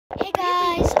Hey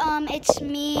guys, it's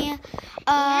me.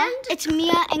 It's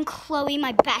Mia and Chloe,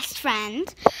 my best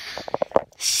friend.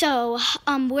 So,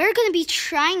 we're gonna be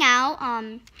trying out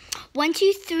 1,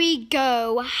 2, 3,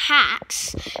 go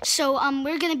hacks. So,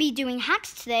 we're gonna be doing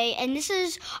hacks today, and this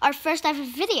is our first ever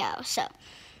video. So,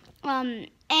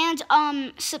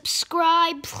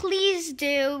 subscribe, please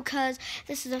do, cause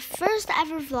this is the first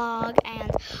ever vlog.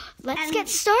 And let's get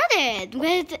started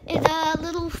with the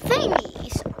little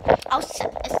thingies. I'll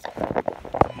set this up.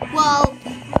 Well,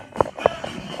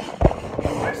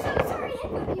 we're so sorry,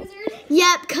 headphone users.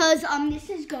 Yep, cause this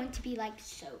is going to be like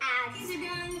so. Ads are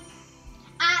done.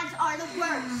 Ads are the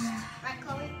worst, right,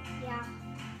 Chloe? Yeah.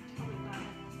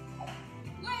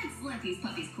 Let's let these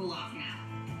puppies cool off now.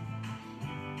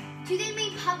 Do they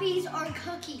mean puppies or Those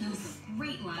cookies? look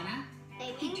great, Lana.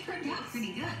 They They turned out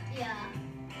pretty good, Yeah.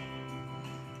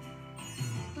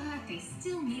 but they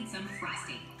still need some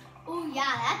frosting. Oh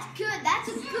yeah, that's good. That's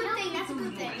a good thing. That's a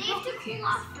good thing. They have to cool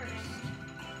off first.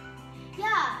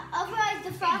 Yeah, otherwise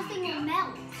the frosting will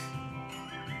melt.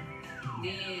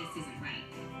 This isn't right.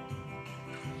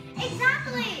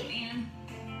 Exactly. Man.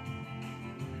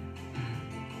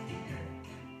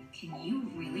 Can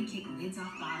you really kick lids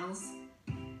off bottles?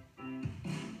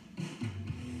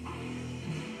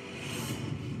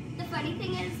 The funny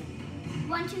thing is,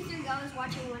 1, 2, 3, go is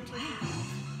watching 1, 2, 3.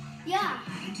 Yeah.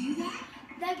 Can I do that?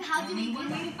 Like how do Only we do one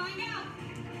way that? to find out.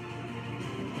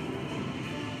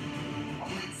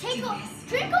 Let's Take do a this.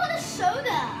 drink all the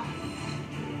soda.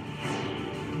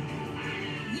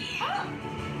 Yeah.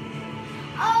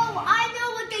 Oh, I know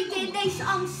what they did. They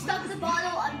stuck the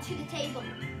bottle onto the table.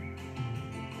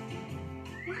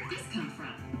 Where'd this come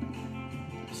from?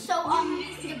 So You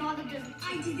missed the it. bottle doesn't.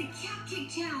 I did the cap kick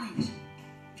challenge.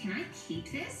 Can I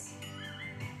keep this?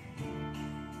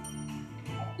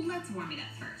 Let's warm it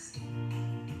up first.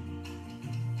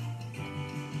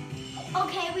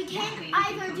 Okay, we can't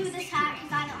either do this hack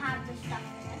because I don't have the stuff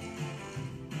for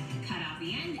this. Cut off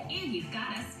the end, and you've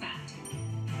got a spout.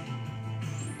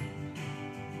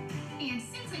 And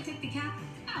since I took the cap,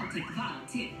 I'll take the bottle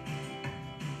too.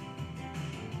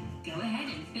 Go ahead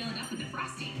and fill it up with the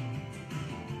frosting.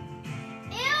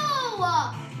 Ew!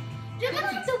 You're gonna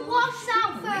have to wash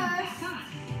out Put the lid back first. on.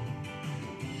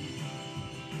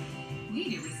 Way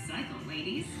to recycle,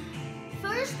 ladies.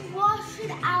 First, wash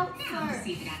it out Now let's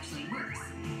see first. if it actually works.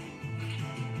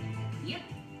 Yep,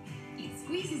 it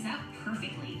squeezes out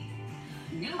perfectly.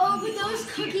 No Oh, but cookies those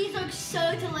left here. cookies are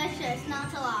so delicious, not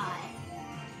to lie.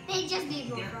 They just need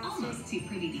more They're frosting. almost too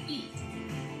pretty to eat.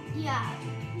 Yeah.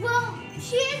 Well,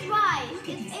 she is right. Look at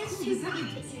It these is cool too pretty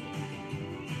to designs. eat.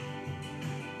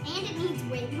 And it needs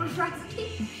way more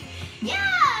frosting.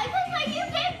 Yeah, because like you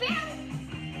can't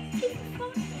barely keep the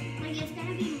frosting. Like it's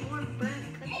gonna be more burnt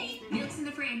cookies Hey, than milk's in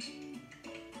the fridge.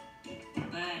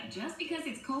 But just because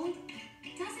it's cold,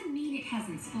 doesn't mean it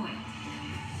hasn't spoiled.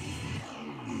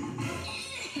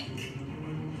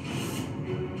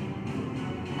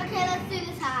 Okay, let's do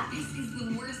this hack. This is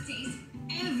the worst taste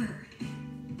ever.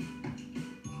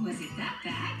 Was it that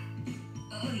bad?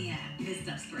 Oh yeah, this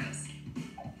stuff's gross.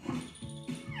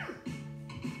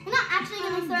 We're not actually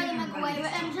gonna I'm throw the gonna milk run away.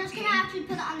 this I'm off, just gonna okay? actually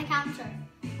put it on the counter.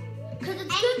 Cause it's And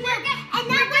good we're milk. And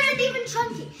that wasn't even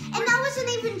chunky. And that wasn't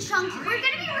even chunky. We're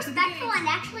gonna be respectful and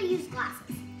actually use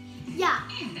glasses. Yeah.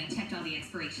 And I checked all the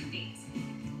expiration dates.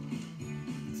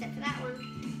 Except for that one.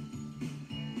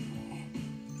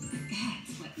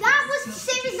 That's what That was the feels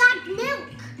same so exact milk.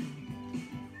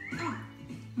 Oh,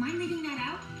 mind leaving that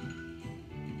out?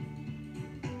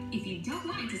 If you don't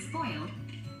want it to spoil,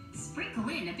 sprinkle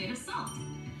in a bit of salt.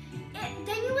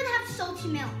 Then you would have salty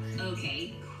milk.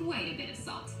 Okay, quite a bit of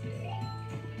salt.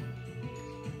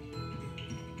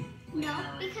 No,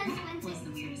 Well, because that when was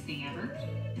the weirdest thing ever.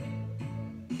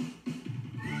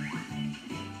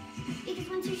 Because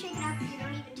once you shake it out, you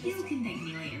don't even taste You it. can thank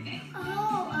me later, babe.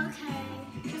 Oh,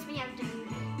 okay. Trust me, I've done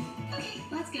that. Okay,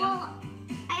 let's go. Well,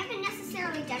 I haven't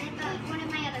necessarily done it, but one of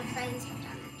my other friends have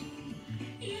done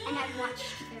it. And I've watched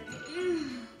their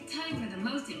videos. Time for the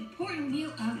most important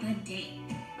meal of the day.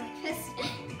 Breakfast.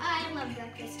 I love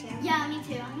breakfast too. Yeah, me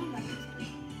too. I love breakfast.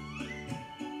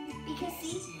 Because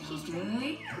see, Still she's tried.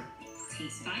 good.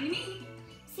 Tastes fine to me.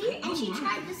 See, and she Oh,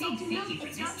 tried the big salted thank milk. you for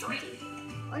It's this not salty. trick.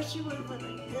 Or she would have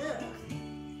been like, ugh.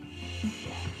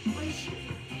 Or she...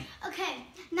 Okay,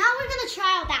 now we're gonna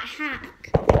try out that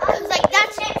hack. Like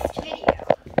that's next video.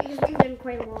 Because we've been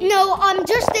quite a long. No,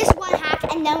 just this one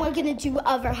hack, and then we're gonna do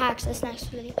other hacks this next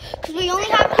video. Because we only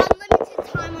have unlimited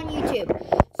time on YouTube.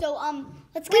 So,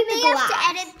 let's We get may the have glass.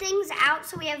 to edit things out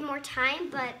so we have more time,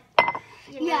 but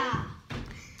you know. Yeah.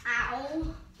 Ow.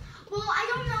 Well,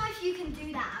 I don't know if you can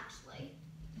do that, actually.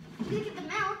 Look at the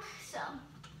milk.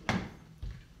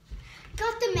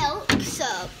 soy milk,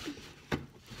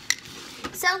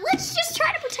 so let's just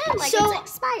try to pretend like So- it's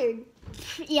expired.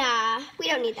 yeah. We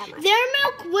don't need that much. Their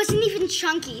milk wasn't even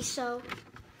chunky, so.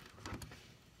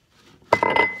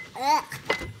 Ugh.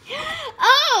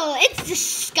 Oh, it's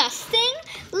disgusting.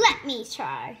 Let me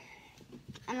try.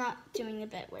 I'm not doing the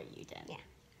bit where you did. Yeah.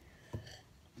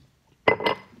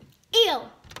 Ew.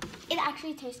 It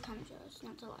actually tastes kind of gross,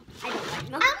 not to lie. I don't like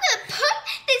I'm milk. gonna put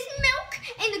this milk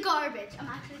in the garbage. I'm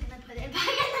actually gonna put it back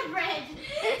in the fridge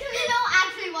because I don't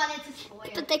actually want it to spoil.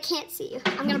 But they can't see you.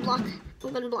 I'm gonna block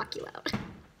you out.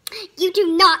 You do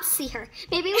not see her.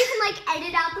 Maybe we can like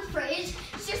edit out the fridge.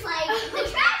 It's just like the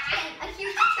trash can, a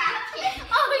huge trash can.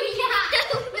 Oh yeah.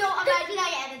 No, imagine I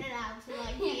edited it out to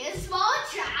like be a small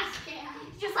trash can.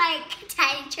 Just like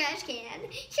tiny trash can.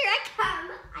 Here I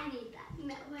come. I need that.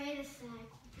 No, wait a sec.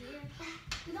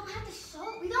 We don't have the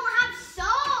soap. We don't have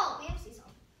soap. We have sea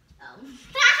salt. Oh.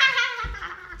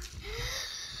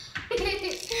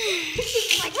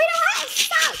 Like we don't have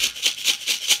salt.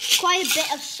 Quite a bit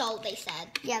of salt, they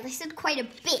said. Yeah, they said quite a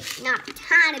bit, not a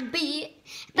tiny bit.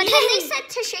 But then they said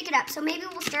to shake it up, so maybe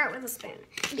we'll stir it with a spoon.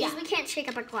 Because Yeah. we can't shake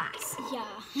up a glass. Yeah.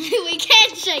 We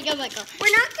can't shake up like a.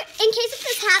 We're not, in case if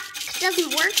this hack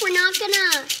doesn't work, we're not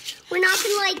gonna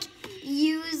like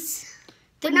use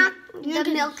the milk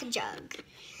jug.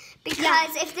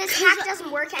 Because if this hack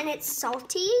doesn't work and it's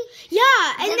salty, Yeah,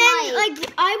 and Then, then like-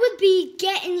 like I would be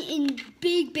getting in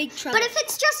big trouble. but if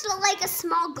it's just like a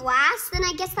small glass, then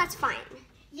I guess that's fine.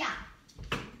 yeah.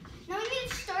 Now we need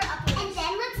to stir it up. And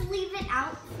then let's leave it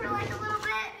out for like a little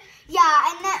bit. Yeah,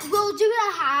 and then we'll do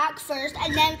the hack first,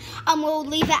 and then we'll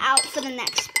leave it out for the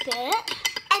next bit.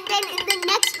 And then in the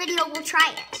next video, we'll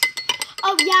try it.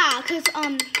 Oh yeah, cause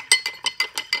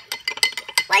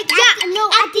Like Yeah, at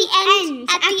the end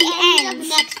at of the the end.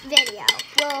 next video,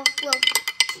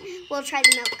 we'll try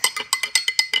the milk.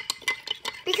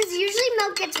 Because usually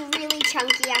milk gets really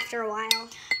chunky after a while.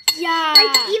 yeah,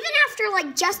 Like even after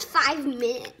like just 5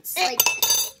 minutes. It- Like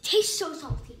tastes so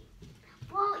salty.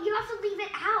 well, you have to leave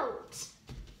it out.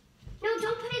 No,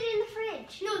 don't put it in the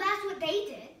fridge. No, that's what they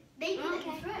did. They put it in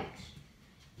Okay. the fridge.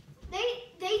 They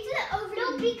did it over.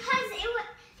 No, because it was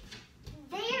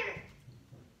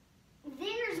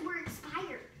theirs were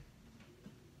expired.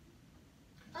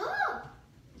 Oh,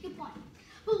 good point.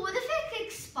 But what if it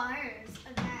expires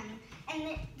again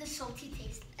and the salty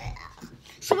taste?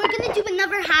 So we're gonna do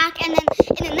another hack, and then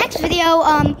in the next video,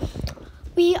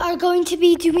 we are going to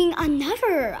be doing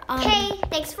another. Okay,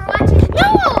 thanks for watching.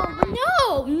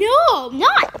 No,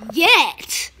 not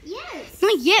yet. Yes.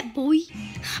 Not yet, boy.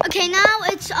 Okay, now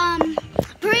it's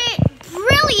brilliant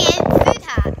food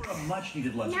hack. For a much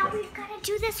needed lunch Now break. we've got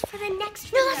to do this for the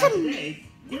next No, video. that's a Today,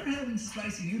 we're having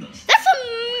spicy noodles. that's a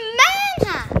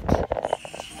man hack.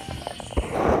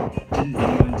 Didn't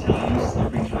anyone tell you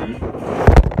slurping's rude? No.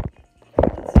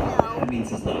 That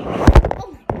means it's not. Oh.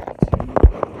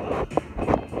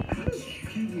 You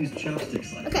can't use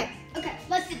chopsticks like Okay,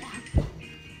 let's do that. that.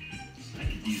 I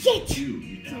could use Sit it too,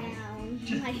 you know. Down.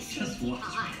 Just watch.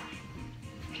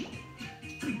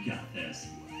 We got this.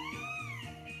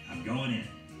 I'm going in.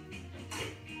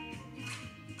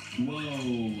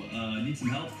 Whoa, need some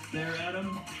help there,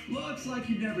 Adam? Looks like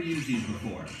you've never used these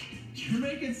before. You're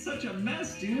making such a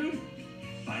mess, dude.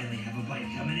 Finally have a bite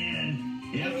coming in.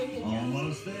 Yep,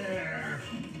 almost there.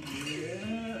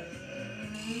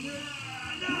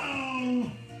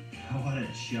 No! Oh, what a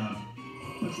chump.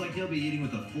 Looks like he'll be eating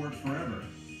with a fork forever.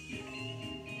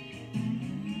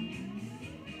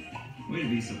 Way to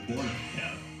be supportive,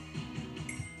 Kev.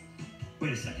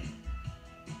 Wait a second.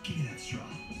 Give me that straw.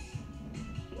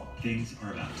 Things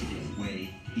are about to get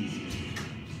way easier.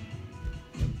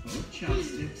 Both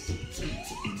chopsticks into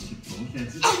both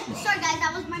ends of the Oh, straw. sorry guys,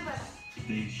 that was my brother.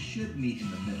 They should meet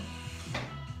in the middle.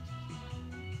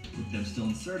 With them still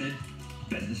inserted,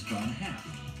 bend the straw in half.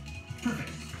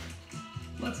 Perfect.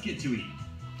 Let's get to eating.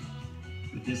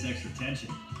 With this extra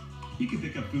tension, you can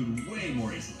pick up food way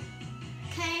more easily.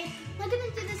 Okay, we're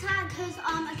gonna do this hack because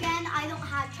again I don't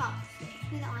have chopsticks.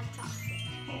 We don't have chopsticks.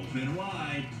 Open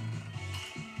wide.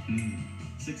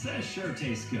 Success sure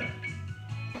tastes good.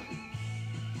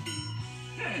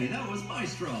 Hey, that was my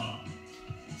straw.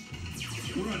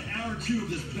 We're on hour 2 of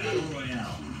this battle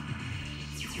royale.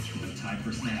 No time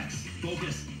for snacks.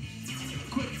 Focus.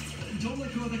 Quick, don't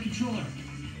let go of the controller.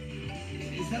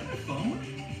 Is that my phone?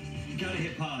 Gotta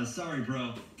hit pause. Sorry,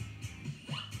 bro.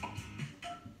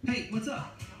 Hey, what's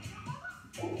up?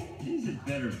 These had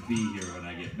better be here when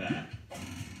I get back.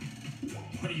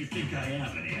 What do you think I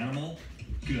am, an animal?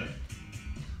 Good.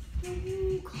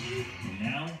 And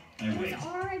now, I wait.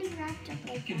 Already wrapped up.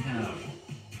 I can have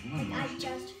one I more,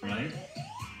 just found right? it.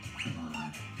 Come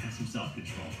on.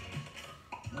 control.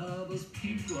 Oh, those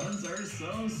pink ones are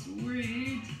so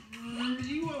sweet.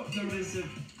 You won't notice if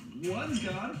one's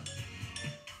gone.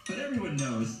 But everyone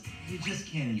knows you just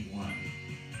can't eat one.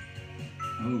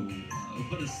 Oh,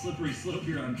 what a slippery slope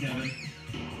you're on, Kevin.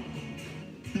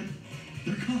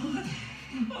 They're gone.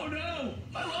 Oh no,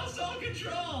 I lost all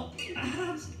control.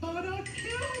 Adam's gonna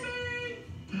kill me.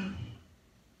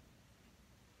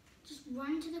 Just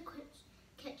run to the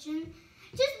kitchen.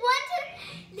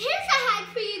 Here's a hack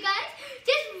for you guys.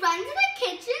 Just run to the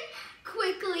kitchen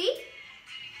quickly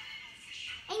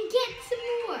and get some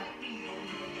more.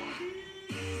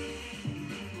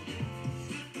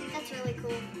 That's really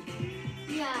cool.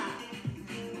 Yeah.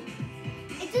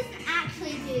 It doesn't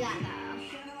actually do that though.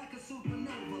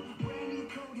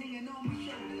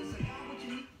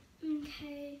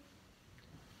 Okay.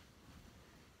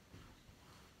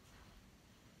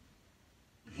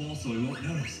 Ball so he won't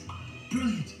notice.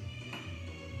 Brilliant.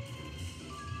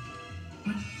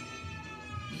 But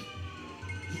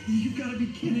you've got to be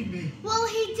kidding me. Well,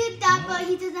 he did that, but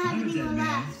he doesn't have I'm any dead more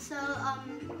man. left. So,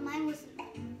 mine wasn't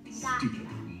that Stupid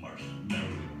bad. marshmallow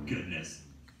goodness.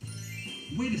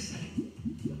 Wait a second.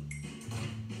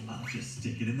 I'll just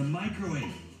stick it in the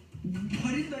microwave.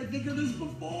 Why didn't I think of this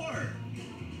before?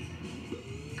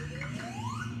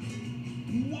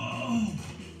 Whoa!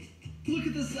 Look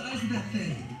at the size of that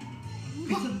thing.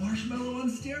 It's a marshmallow on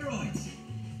steroids.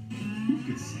 Who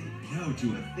could say no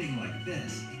to a thing like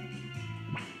this?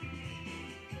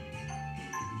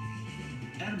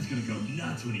 Adam's gonna go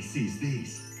nuts when he sees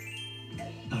these.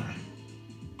 All right.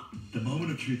 The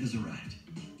moment of truth has arrived.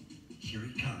 Here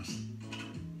it comes.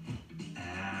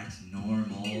 Act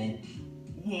normal.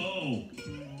 Whoa!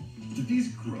 Did these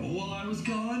grow while I was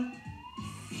gone?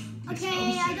 They smell the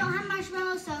Okay, I same. don't have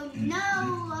marshmallows, so And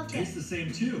no they of taste this. the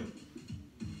same too.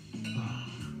 Oh,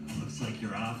 looks like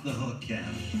you're off the hook, Kev.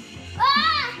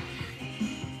 Ah!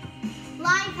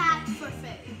 Life hacks for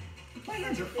food. My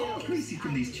hands are all greasy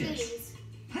from these chips. Please.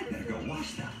 I'd better go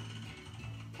wash them.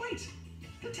 Wait,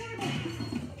 the table.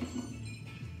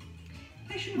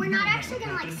 I should have We're known not that actually would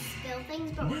gonna like happen. spill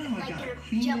things, but we're Now I like gotta gonna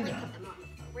clean gently it up. put them on the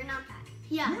floor. We're not that.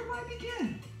 Yeah. Where do I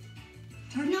begin?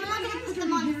 Time to No, we're get not my gonna hands put them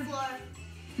dirty on the here. floor.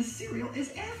 The cereal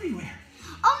is everywhere.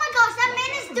 Oh my gosh, that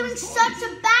man is doing such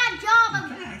a bad In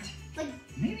job of fact, like.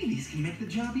 maybe these can make the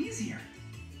job easier.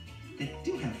 They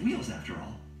do have wheels after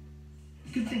all.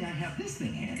 Good thing I have this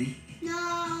thing handy.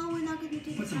 No, we're not gonna do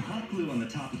Put this. some hot glue on the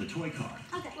top of the toy car.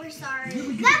 Okay. We're sorry.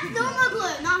 Really good That's good normal job.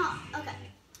 glue, not hot. Okay.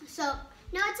 So,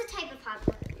 No, it's a type of hot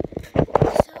glue.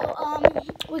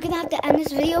 we're gonna have to end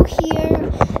this video here,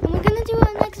 and we're gonna do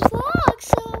our next vlog.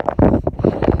 So,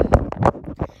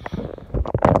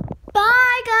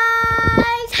 bye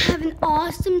guys. Have an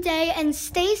awesome day and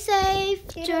stay safe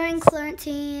during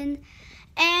quarantine.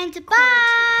 And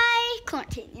bye.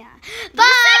 Quarantine, yeah. Bye.